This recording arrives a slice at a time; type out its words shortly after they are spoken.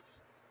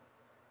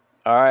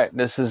All right,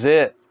 this is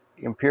it.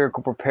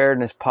 Empirical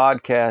Preparedness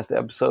Podcast,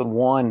 Episode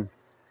 1.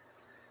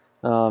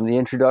 The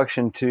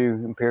introduction to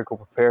empirical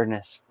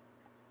preparedness.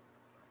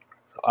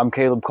 I'm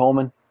Caleb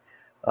Coleman,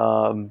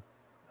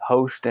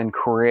 host and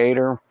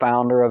creator,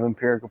 founder of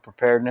Empirical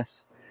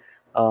Preparedness.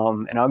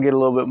 And I'll get a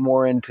little bit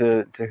more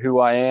into who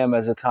I am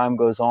as the time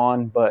goes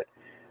on. But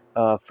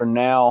for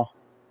now,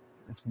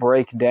 let's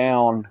break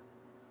down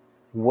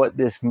what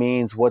this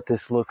means, what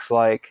this looks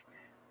like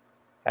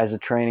as a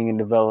training and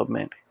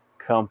development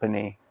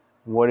company.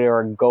 What are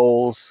our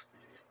goals,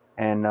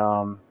 and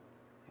how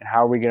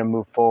are we going to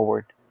move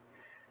forward?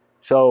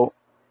 So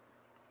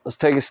let's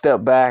take a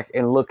step back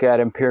and look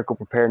at empirical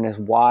preparedness.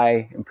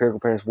 Why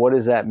empirical preparedness? What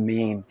does that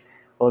mean?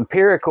 Well,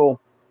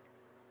 empirical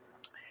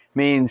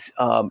means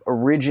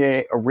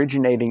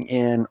originating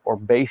in or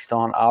based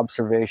on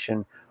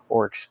observation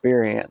or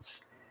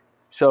experience.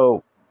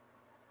 So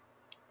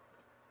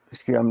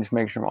I'm just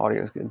making sure my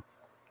audio is good.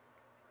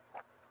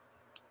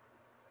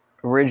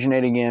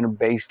 Originating in or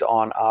based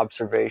on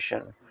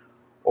observation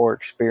or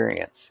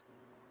experience.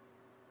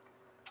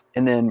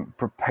 And then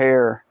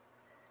prepare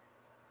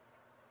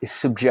is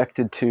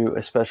subjected to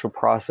a special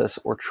process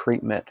or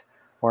treatment,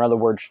 or in other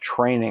words,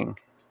 training.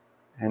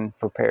 And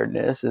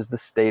preparedness is the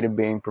state of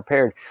being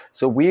prepared.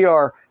 So we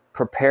are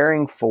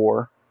preparing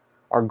for,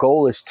 our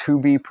goal is to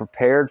be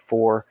prepared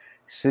for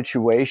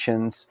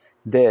situations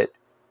that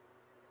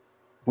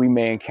we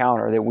may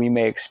encounter, that we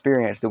may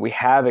experience, that we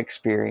have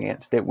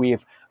experienced, that we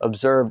have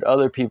observed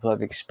other people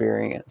have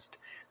experienced,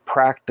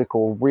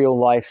 practical, real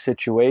life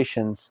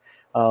situations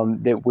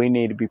that we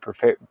need to be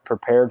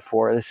prepared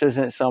for. This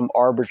isn't some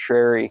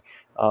arbitrary,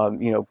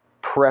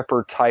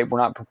 prepper type. We're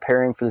not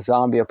preparing for the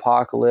zombie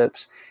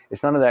apocalypse.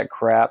 It's none of that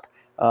crap.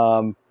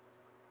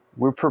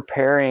 We're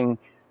preparing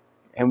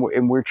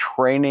and we're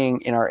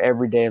training in our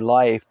everyday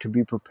life to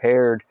be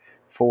prepared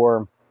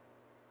for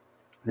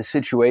the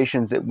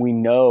situations that we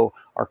know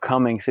are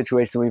coming,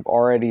 situations we've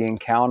already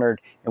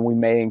encountered and we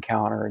may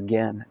encounter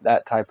again,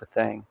 that type of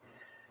thing.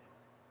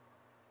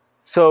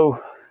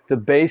 So the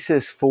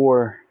basis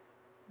for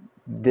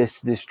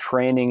this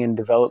training and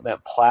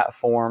development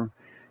platform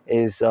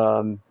is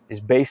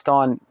based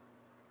on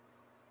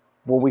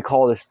what we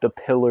call the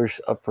Pillars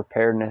of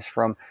Preparedness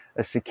from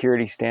a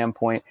security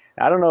standpoint.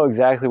 I don't know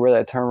exactly where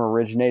that term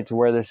originates,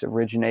 where this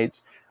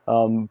originates,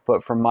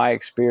 but from my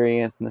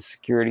experience in the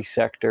security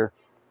sector,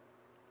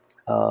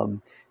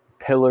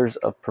 Pillars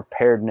of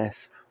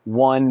Preparedness.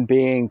 One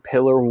being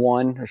Pillar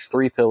 1. There's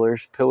 3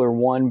 pillars. Pillar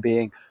 1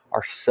 being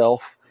our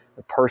self,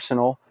 the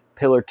personal.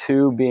 Pillar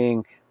 2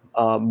 being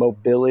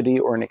mobility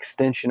or an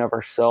extension of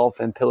ourself,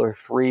 and Pillar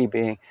 3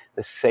 being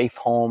the safe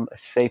home, a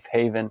safe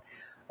haven,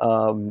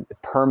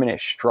 permanent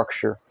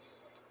structure.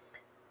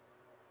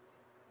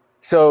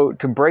 So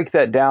to break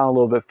that down a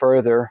little bit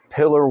further,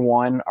 Pillar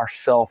 1, our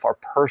self, our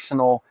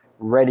personal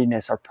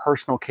readiness, our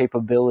personal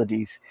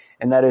capabilities,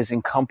 and that is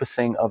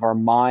encompassing of our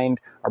mind,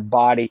 our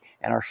body,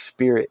 and our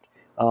spirit.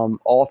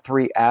 All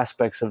 3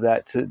 aspects of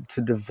that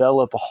to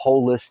develop a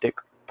holistic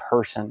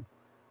person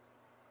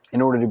in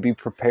order to be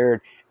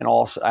prepared in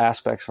all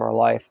aspects of our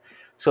life.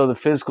 So the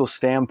physical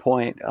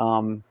standpoint,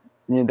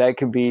 that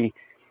could be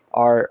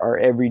our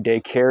everyday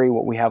carry,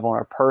 what we have on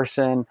our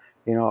person,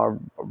 our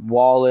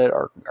wallet,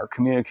 our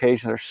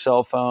communications, our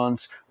cell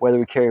phones, whether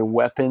we carry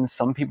weapons.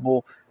 Some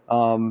people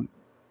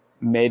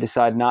may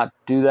decide not to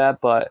do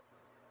that, but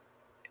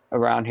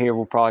around here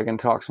we're probably going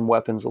to talk some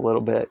weapons a little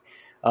bit.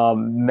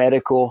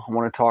 Medical, I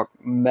want to talk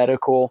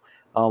medical.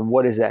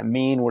 What does that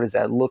mean? What does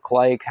that look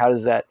like?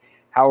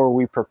 How are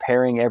we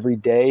preparing every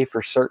day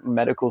for certain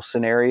medical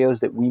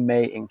scenarios that we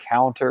may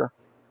encounter?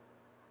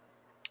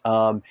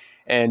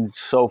 And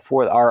so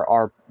forth.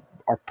 Our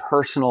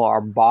personal,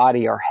 our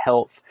body, our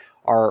health,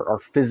 our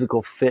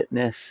physical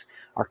fitness,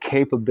 our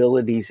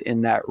capabilities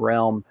in that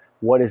realm.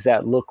 What does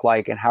that look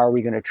like, and how are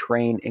we going to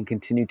train and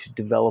continue to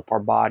develop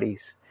our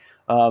bodies?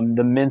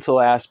 The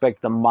mental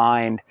aspect, the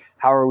mind.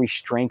 How are we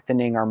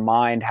strengthening our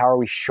mind? How are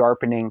we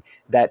sharpening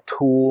that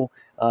tool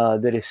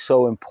that is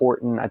so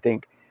important? I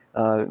think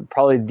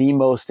probably the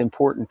most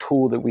important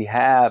tool that we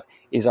have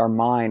is our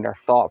mind, our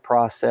thought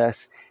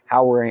process,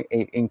 how we're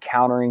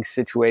encountering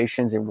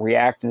situations and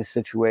reacting to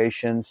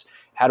situations.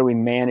 How do we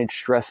manage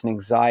stress and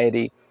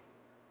anxiety?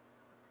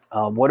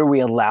 What are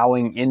we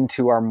allowing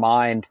into our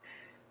mind?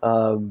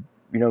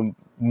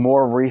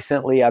 More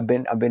recently, I've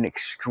been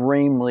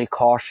extremely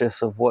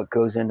cautious of what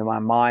goes into my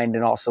mind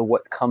and also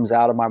what comes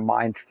out of my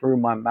mind through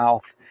my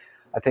mouth.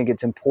 I think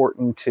it's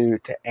important to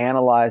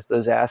analyze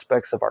those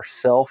aspects of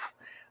ourself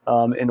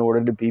in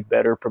order to be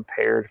better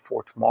prepared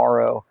for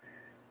tomorrow.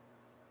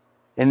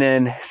 And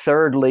then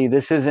thirdly,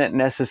 this isn't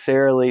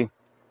necessarily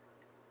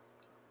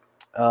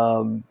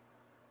a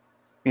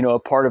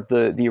part of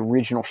the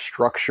original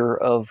structure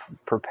of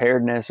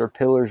preparedness or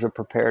Pillars of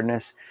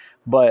Preparedness,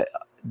 but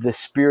the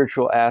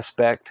spiritual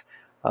aspect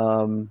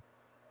of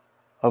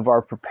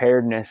our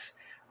preparedness,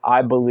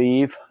 I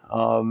believe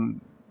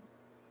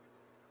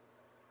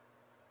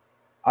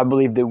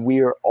that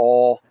we are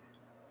all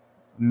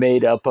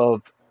made up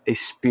of a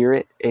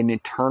spirit, an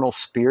eternal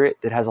spirit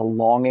that has a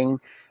longing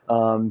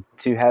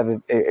to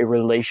have a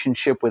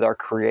relationship with our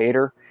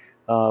Creator,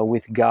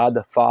 with God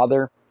the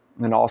Father,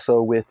 and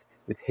also with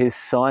His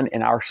Son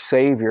and our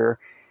Savior,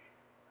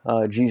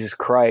 Jesus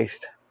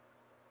Christ.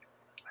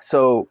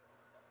 So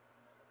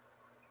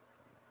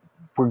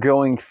we're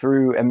going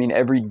through,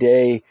 every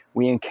day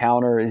we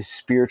encounter is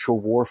spiritual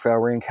warfare.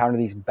 We encounter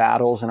these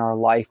battles in our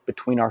life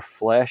between our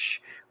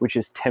flesh, which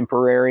is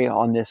temporary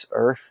on this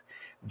earth,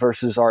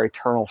 versus our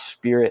eternal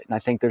spirit. And I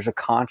think there's a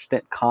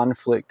constant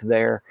conflict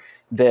there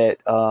that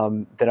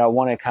I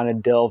want to kind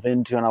of delve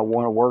into, and I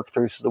want to work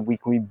through so that we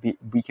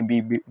can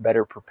be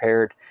better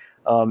prepared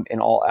in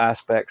all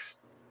aspects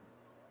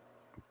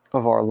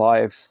of our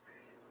lives.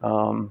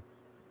 So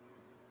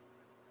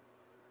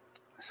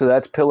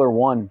that's pillar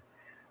one.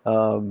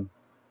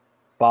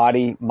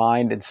 Body,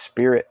 mind, and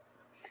spirit.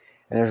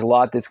 And there's a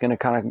lot that's going to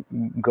kind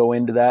of go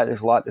into that.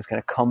 There's a lot that's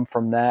going to come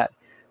from that.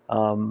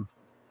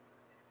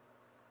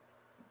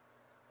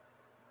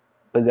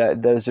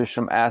 But those are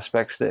some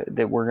aspects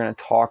that we're going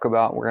to talk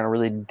about. We're going to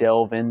really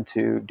delve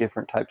into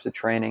different types of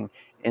training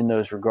in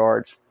those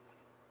regards.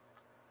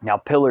 Now,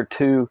 pillar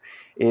two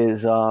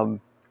is,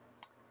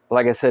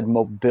 like I said,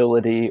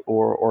 mobility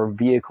or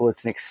vehicle.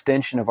 It's an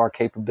extension of our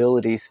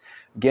capabilities.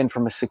 Again,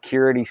 from a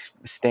security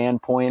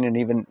standpoint, and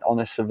even on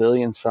the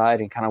civilian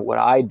side, and kind of what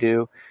I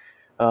do.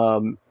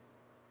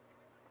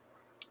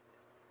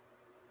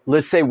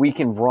 Let's say we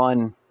can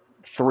run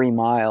 3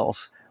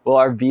 miles. Well,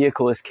 our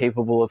vehicle is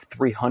capable of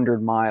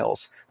 300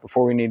 miles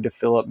before we need to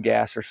fill up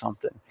gas or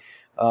something.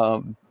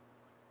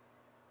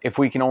 If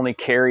we can only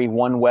carry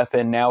one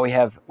weapon, now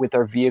with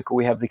our vehicle,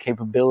 we have the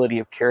capability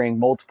of carrying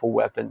multiple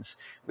weapons.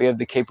 We have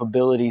the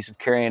capabilities of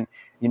carrying,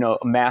 a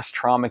mass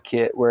trauma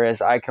kit,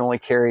 whereas I can only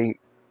carry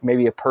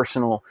maybe a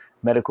personal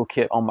medical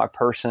kit on my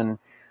person.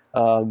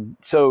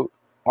 So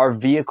our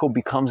vehicle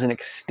becomes an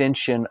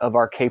extension of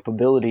our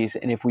capabilities.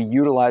 And if we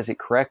utilize it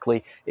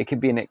correctly, it can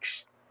be an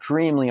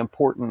extremely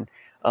important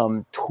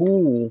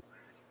tool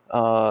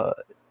that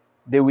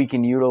we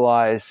can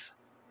utilize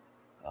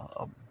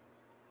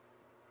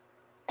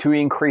to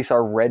increase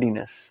our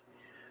readiness.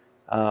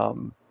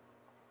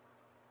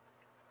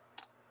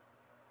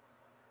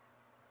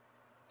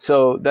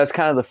 So that's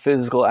kind of the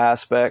physical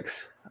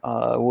aspects.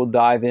 We'll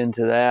dive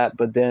into that,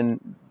 but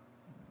then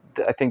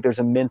I think there's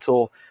some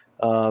mental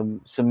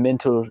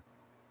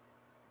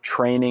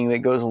training that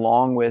goes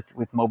along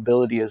with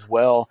mobility as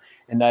well,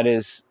 and that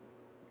is,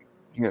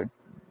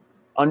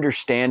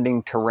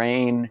 understanding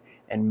terrain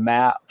and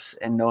maps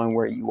and knowing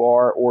where you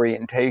are,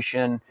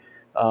 orientation,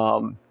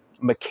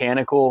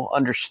 mechanical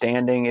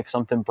understanding. If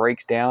something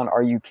breaks down,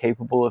 are you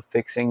capable of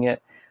fixing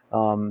it?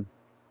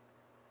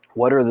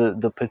 What are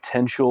the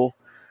potential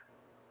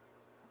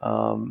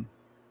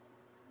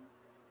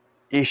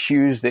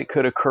issues that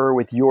could occur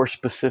with your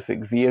specific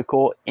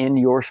vehicle in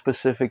your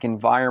specific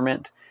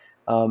environment?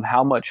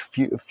 How much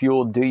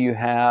fuel do you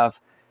have?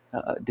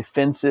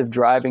 Defensive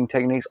driving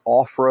techniques,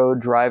 off-road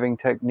driving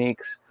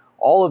techniques.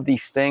 All of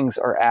these things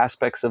are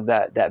aspects of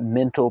that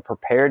mental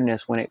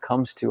preparedness when it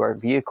comes to our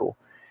vehicle.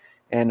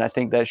 And I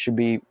think that should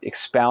be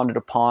expounded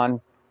upon.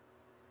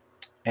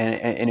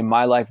 And in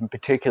my life in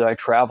particular, I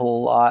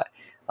travel a lot.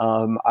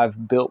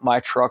 I've built my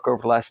truck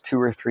over the last 2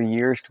 or 3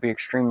 years to be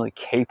extremely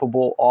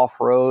capable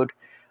off-road,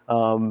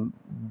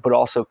 but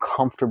also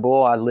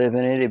comfortable. I live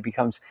in it. It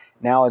becomes,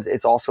 now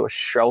it's also a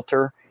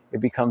shelter. It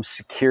becomes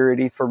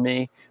security for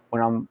me.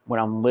 When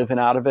I'm living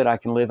out of it, I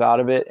can live out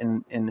of it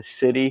in the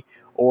city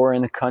or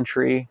in the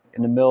country,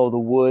 in the middle of the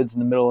woods, in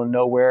the middle of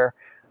nowhere.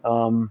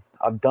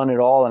 I've done it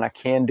all, and I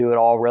can do it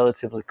all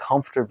relatively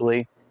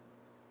comfortably.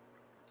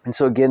 And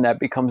so again, that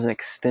becomes an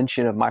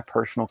extension of my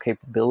personal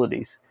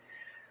capabilities.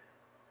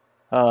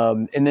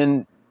 And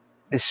then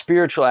the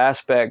spiritual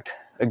aspect,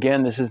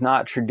 again, this is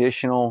not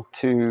traditional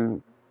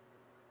to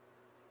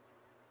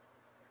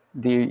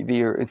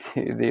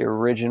the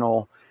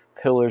original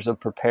Pillars of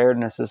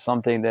Preparedness. Is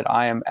something that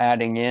I am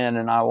adding in,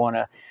 and I want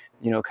to,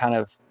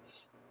 kind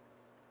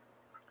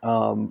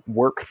of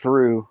work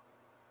through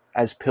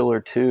as pillar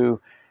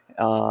two.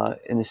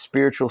 In the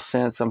spiritual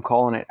sense, I'm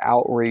calling it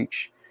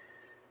outreach.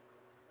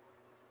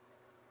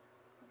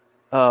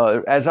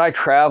 As I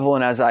travel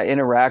and as I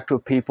interact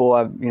with people,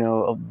 I've,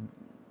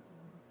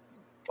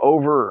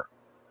 over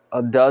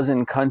a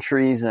dozen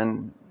countries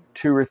and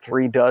 2 or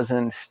 3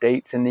 dozen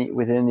states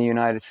within the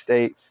United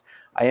States.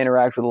 I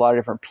interact with a lot of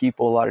different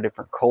people, a lot of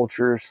different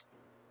cultures,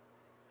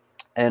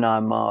 and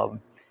I'm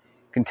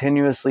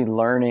continuously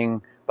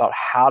learning about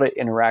how to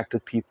interact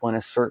with people in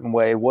a certain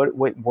way.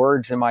 What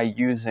words am I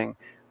using?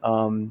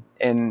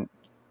 And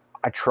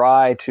I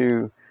try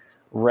to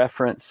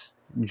reference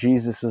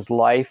Jesus's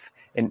life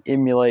and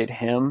emulate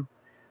him.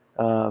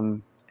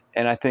 And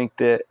I think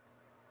that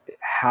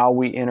how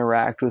we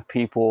interact with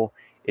people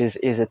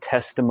is a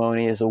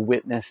testimony, is a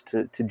witness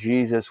to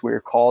Jesus. We're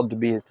called to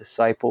be his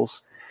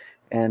disciples.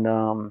 And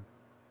so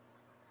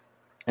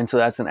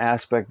that's an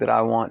aspect that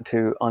I want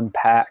to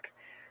unpack,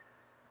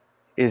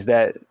 is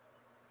that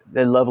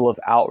the level of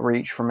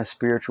outreach from a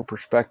spiritual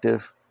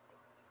perspective.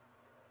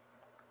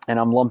 And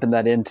I'm lumping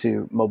that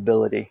into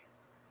mobility.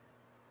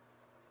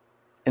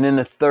 And then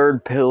the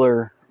third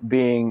pillar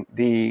being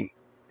the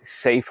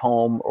safe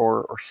home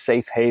or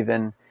safe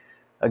haven.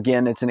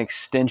 Again, it's an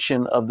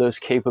extension of those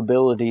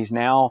capabilities.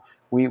 Now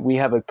we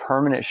have a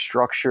permanent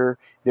structure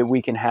that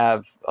we can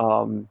have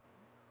a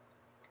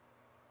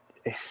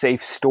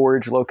safe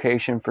storage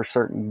location for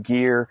certain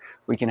gear.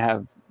 We can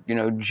have,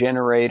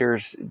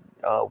 generators,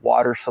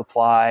 water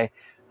supply,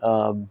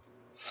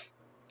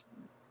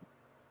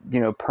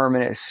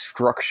 permanent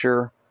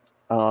structure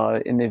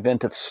in the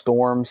event of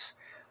storms.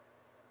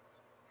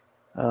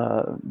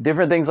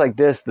 Different things like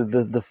this.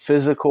 The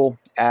physical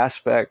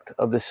aspect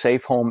of the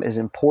safe home is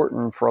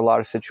important for a lot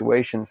of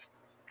situations.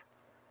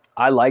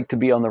 I like to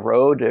be on the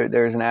road.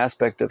 There's an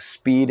aspect of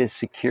speed as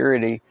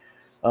security,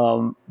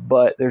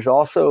 but there's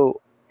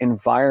also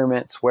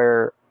environments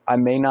where I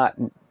may not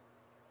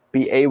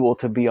be able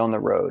to be on the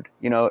road.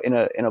 In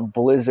a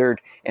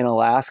blizzard in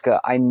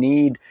Alaska, I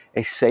need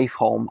a safe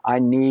home. I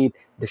need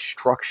the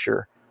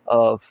structure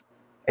of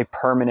a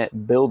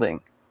permanent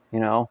building.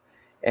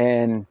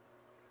 And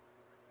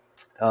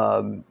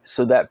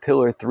so that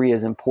pillar 3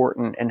 is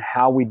important, and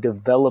how we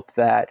develop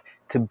that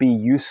to be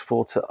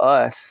useful to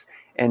us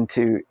and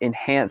to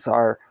enhance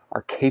our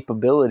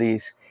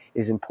capabilities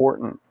is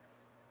important.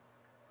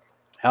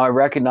 Now, I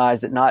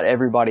recognize that not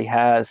everybody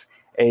has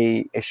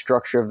a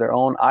structure of their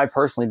own. I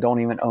personally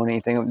don't even own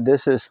anything.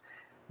 This is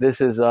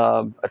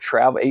a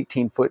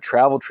 18-foot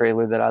travel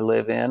trailer that I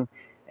live in,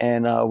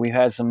 and we've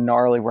had some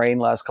gnarly rain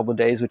last couple of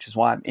days, which is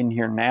why I'm in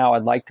here now.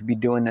 I'd like to be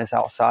doing this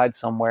outside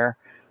somewhere,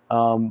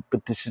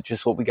 but this is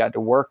just what we got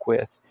to work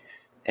with.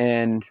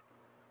 And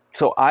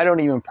so I don't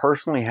even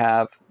personally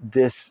have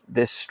this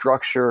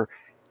structure,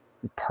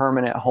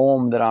 permanent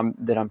home that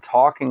I'm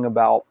talking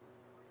about,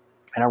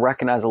 and I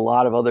recognize a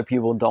lot of other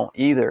people don't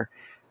either.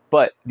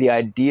 But the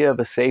idea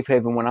of a safe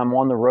haven, when I'm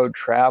on the road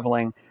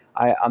traveling,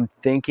 I'm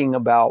thinking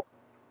about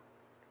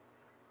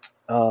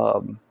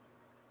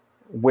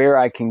where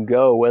I can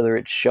go, whether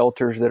it's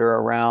shelters that are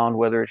around,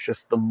 whether it's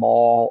just the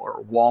mall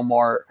or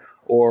Walmart,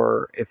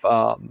 or if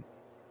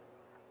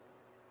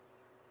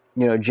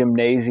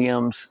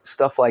gymnasiums,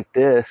 stuff like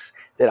this,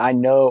 that I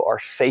know are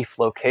safe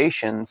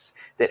locations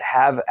that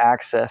have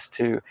access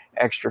to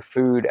extra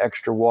food,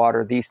 extra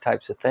water, these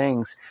types of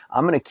things.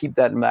 I'm going to keep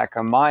that in the back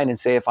of my mind and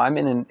say, if I'm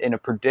in a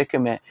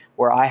predicament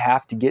where I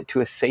have to get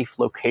to a safe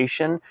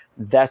location,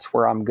 that's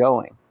where I'm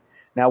going.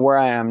 Now, where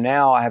I am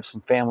now, I have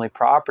some family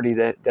property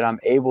that I'm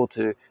able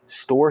to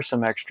store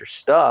some extra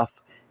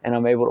stuff, and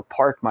I'm able to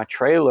park my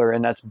trailer,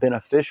 and that's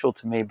beneficial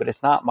to me, but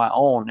it's not my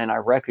own, and I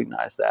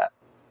recognize that.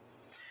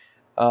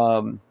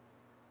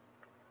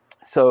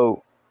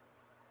 So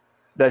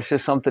that's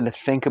just something to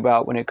think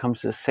about when it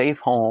comes to safe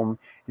home,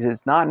 is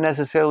it's not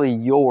necessarily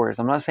yours.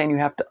 I'm not saying you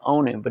have to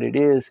own it, but it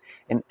is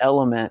an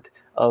element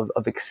of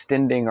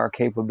extending our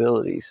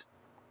capabilities.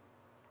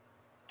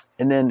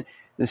 And then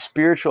the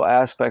spiritual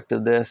aspect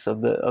of this,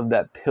 of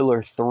that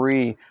pillar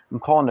 3, I'm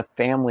calling a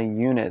family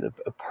unit,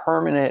 a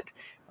permanent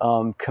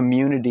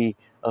community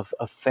of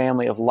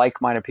family, of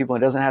like-minded people. It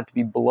doesn't have to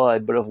be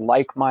blood, but of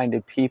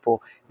like-minded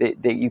people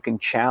that you can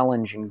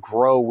challenge and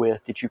grow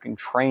with, that you can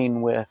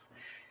train with.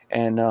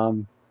 And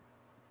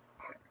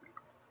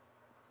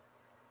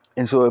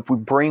so if we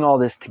bring all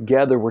this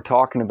together, we're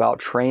talking about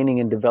training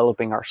and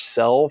developing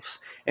ourselves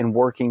and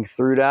working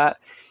through that,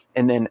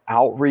 and then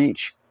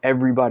outreach,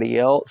 everybody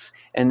else,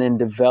 and then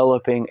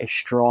developing a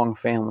strong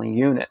family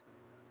unit.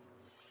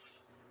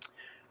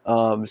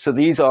 So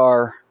these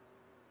are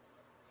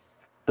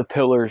the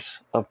pillars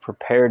of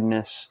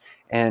preparedness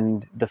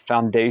and the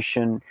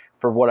foundation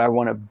for what I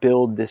want to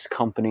build this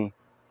company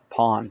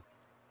upon.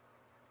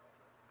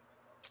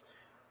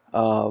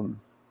 So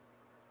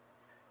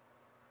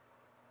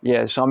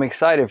I'm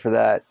excited for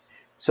that.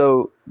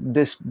 So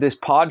this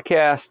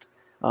podcast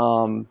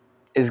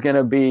is going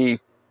to be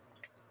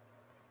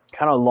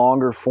kind of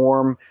longer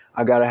form.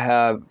 I got to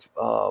have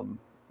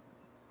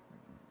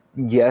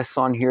guests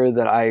on here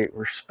that I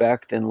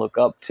respect and look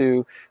up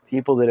to,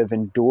 people that have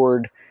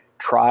endured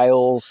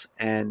trials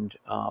and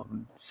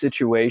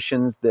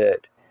situations that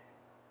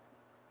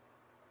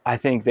I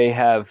think they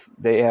have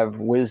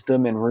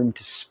wisdom and room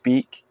to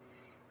speak.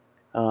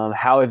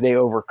 How have they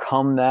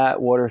overcome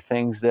that? What are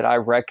things that I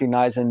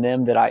recognize in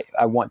them that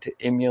I want to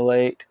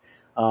emulate?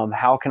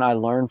 How can I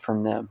learn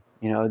from them?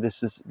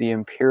 This is the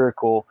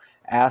empirical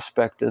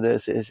aspect of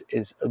this,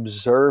 is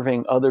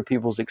observing other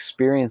people's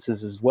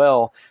experiences as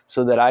well,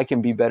 so that I can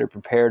be better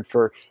prepared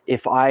for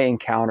if I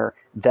encounter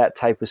that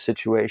type of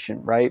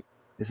situation, right?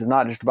 This is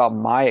not just about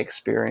my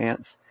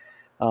experience.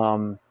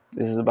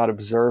 This is about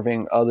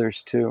observing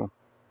others too.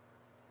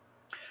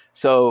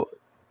 So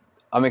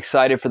I'm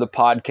excited for the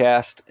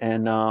podcast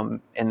and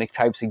the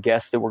types of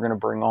guests that we're going to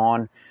bring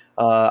on.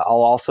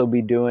 I'll also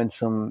be doing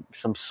some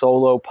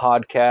solo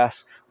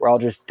podcasts where I'll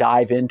just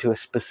dive into a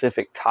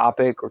specific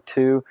topic or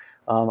two.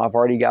 I've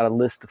already got a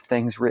list of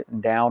things written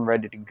down,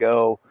 ready to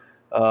go.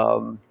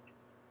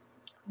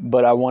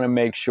 But I want to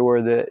make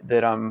sure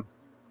that I'm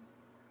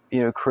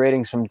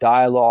creating some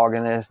dialogue.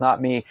 And it's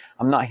not me.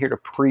 I'm not here to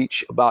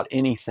preach about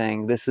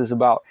anything. This is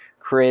about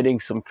creating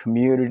some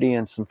community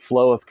and some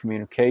flow of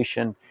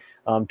communication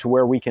to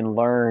where we can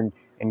learn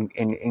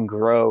and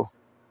grow.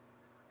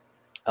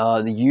 The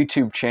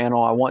YouTube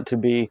channel, I want to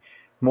be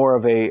more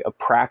of a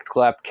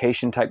practical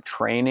application type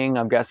training.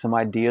 I've got some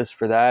ideas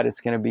for that.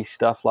 It's going to be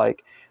stuff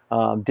like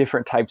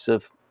different types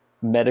of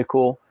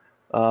medical.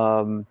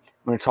 I'm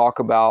going to talk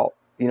about,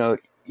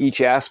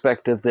 each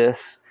aspect of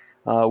this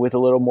with a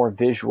little more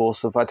visual.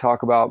 So if I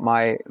talk about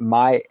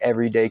my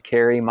everyday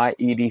carry, my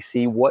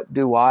EDC, what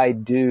do I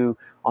do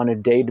on a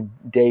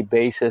day-to-day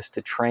basis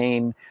to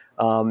train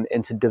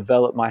and to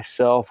develop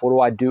myself? What do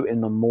I do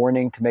in the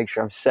morning to make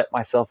sure I'm set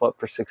myself up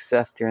for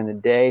success during the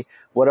day?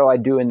 What do I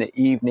do in the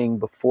evening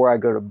before I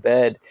go to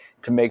bed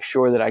to make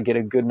sure that I get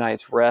a good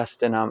night's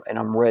rest and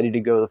I'm ready to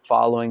go the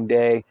following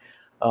day?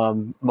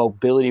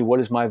 Mobility, what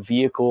does my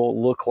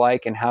vehicle look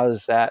like, and how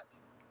does that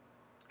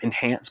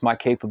enhance my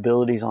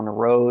capabilities on the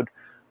road?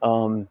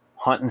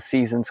 Hunting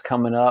season's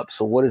coming up,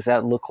 so what does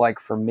that look like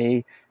for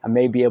me? I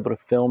may be able to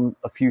film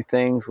a few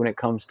things when it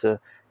comes to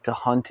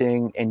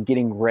hunting and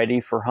getting ready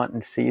for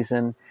hunting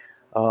season.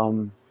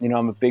 I'm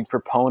a big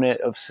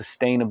proponent of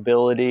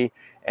sustainability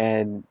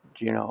and,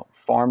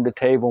 farm to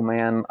table,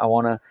 man. I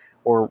want to,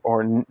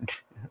 or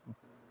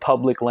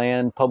public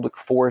land, public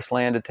forest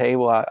land to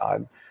table. I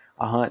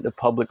hunt the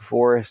public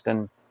forest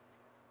and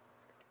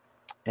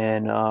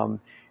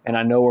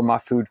I know where my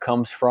food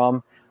comes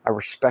from. I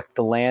respect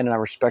the land and I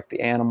respect the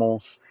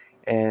animals.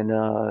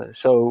 And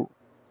so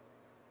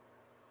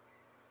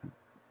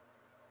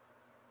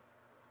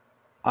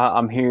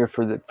I'm here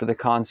for the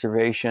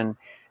conservation,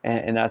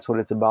 and that's what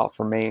it's about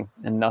for me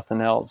and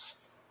nothing else.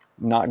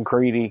 I'm not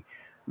greedy.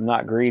 I'm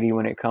not greedy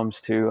when it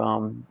comes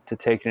to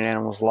taking an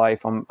animal's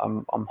life.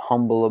 I'm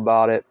humble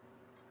about it,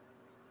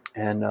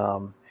 and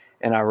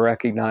I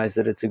recognize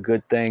that it's a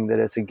good thing, that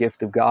it's a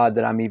gift of God,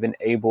 that I'm even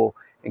able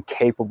and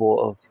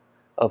capable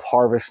of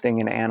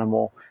harvesting an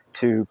animal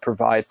to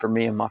provide for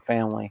me and my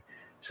family.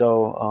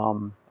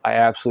 So I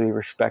absolutely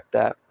respect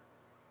that,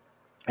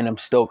 and I'm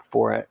stoked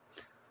for it.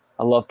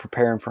 I love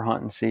preparing for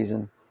hunting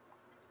season.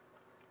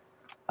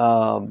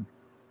 So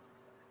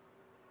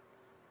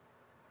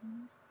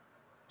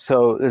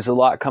there's a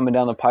lot coming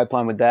down the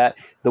pipeline with that.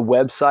 The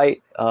website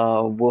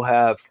will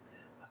have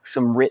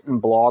some written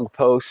blog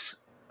posts.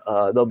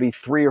 There'll be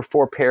 3 or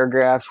 4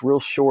 paragraphs, real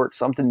short,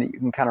 something that you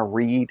can kind of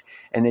read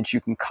and that you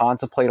can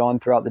contemplate on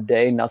throughout the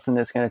day. Nothing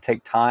that's going to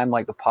take time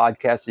like the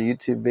podcast or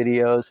YouTube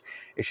videos.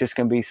 It's just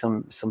going to be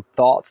some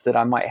thoughts that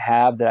I might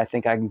have that I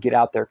think I can get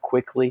out there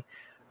quickly,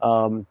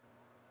 and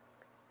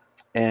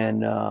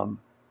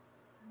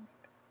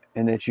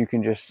that you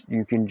can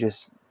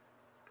just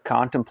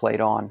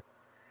contemplate on.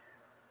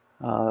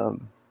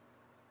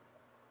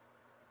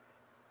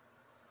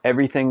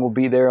 Everything will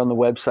be there on the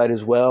website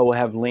as well. We'll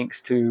have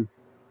links to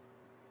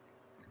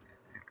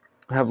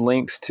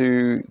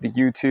the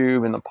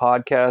YouTube and the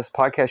podcast.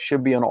 Podcast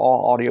should be on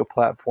all audio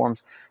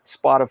platforms,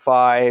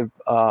 Spotify,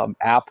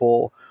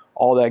 Apple,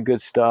 all that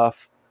good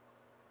stuff.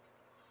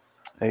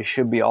 They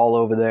should be all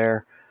over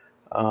there.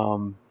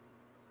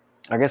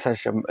 I guess I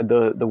should.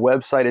 The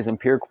website is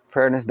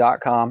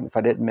empiricalpreparedness.com. If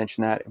I didn't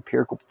mention that,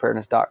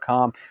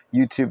 empiricalpreparedness.com.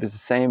 YouTube is the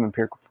same,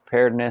 Empirical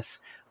Preparedness.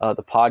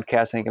 The podcast,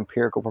 I think,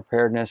 Empirical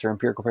Preparedness or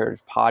Empirical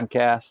Preparedness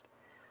Podcast.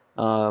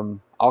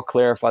 I'll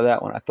clarify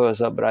that when I throw this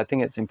up, but I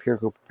think it's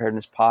Empirical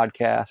Preparedness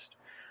Podcast.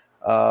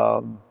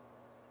 A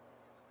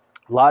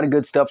lot of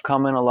good stuff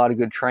coming, a lot of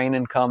good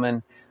training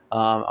coming.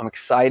 I'm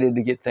excited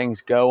to get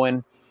things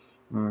going.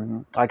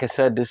 Like I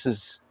said, this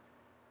has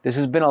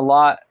been a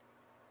lot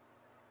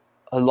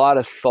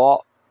of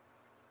thought,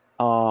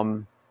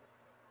 and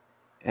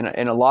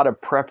a lot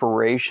of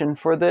preparation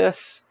for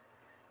this.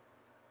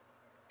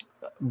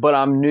 But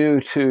I'm new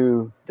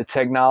to the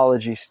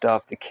technology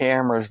stuff, the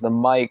cameras, the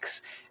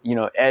mics,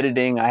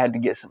 editing. I had to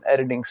get some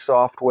editing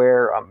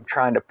software. I'm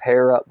trying to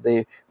pair up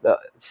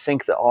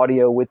sync the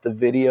audio with the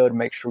video to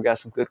make sure we got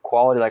some good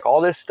quality. Like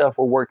all this stuff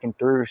we're working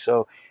through.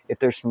 So if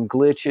there's some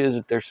glitches,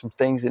 if there's some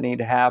things that need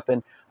to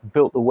happen, I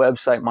built the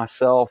website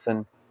myself,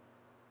 and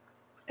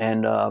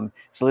so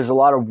there's a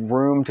lot of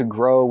room to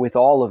grow with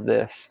all of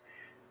this.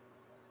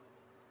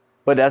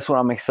 But that's what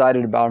I'm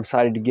excited about. I'm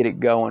excited to get it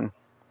going.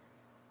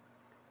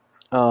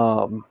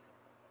 I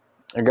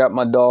got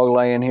my dog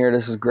laying here.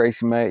 This is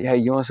Gracie May. Hey,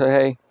 you want to say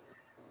hey?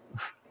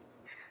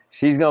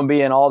 She's going to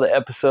be in all the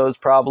episodes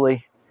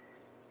probably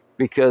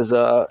because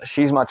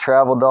she's my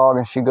travel dog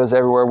and she goes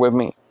everywhere with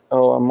me.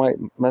 Oh, I might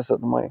mess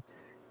up the mic.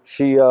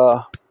 She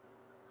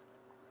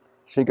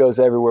goes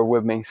everywhere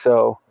with me.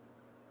 So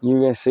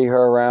you're going to see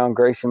her around,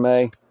 Gracie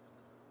May.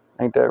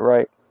 Ain't that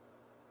right?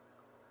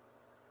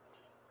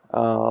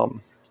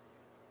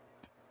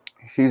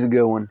 She's a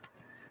good one.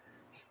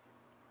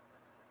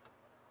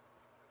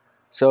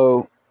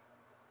 So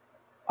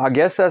I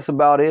guess that's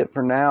about it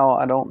for now.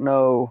 I don't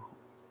know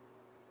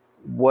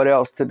what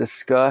else to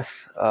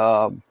discuss.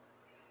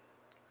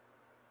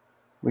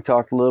 We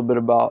talked a little bit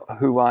about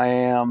who I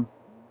am,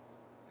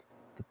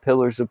 the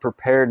Pillars of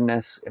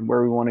Preparedness and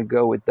where we want to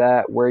go with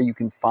that, where you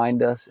can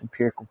find us,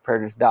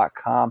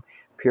 empiricalpreparedness.com,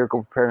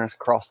 empirical preparedness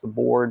across the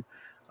board.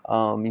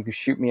 You can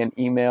shoot me an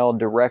email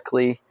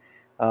directly,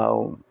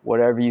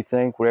 whatever you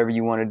think, whatever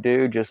you want to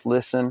do, just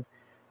listen.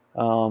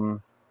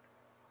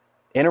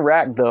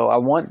 Interact, though. I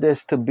want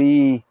this to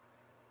be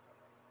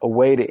a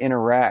way to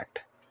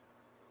interact.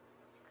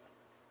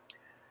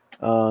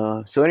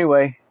 So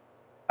anyway,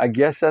 I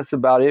guess that's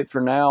about it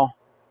for now.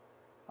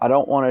 I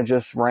don't want to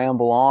just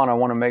ramble on. I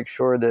want to make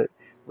sure that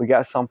we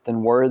got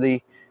something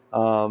worthy,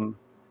 something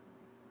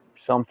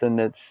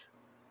that's,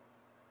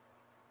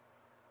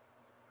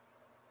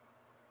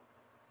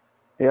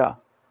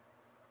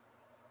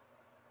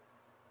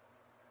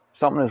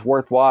 something that's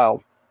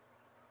worthwhile.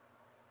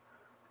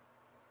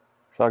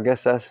 So I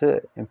guess that's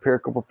it.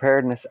 Empirical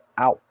Preparedness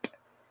out.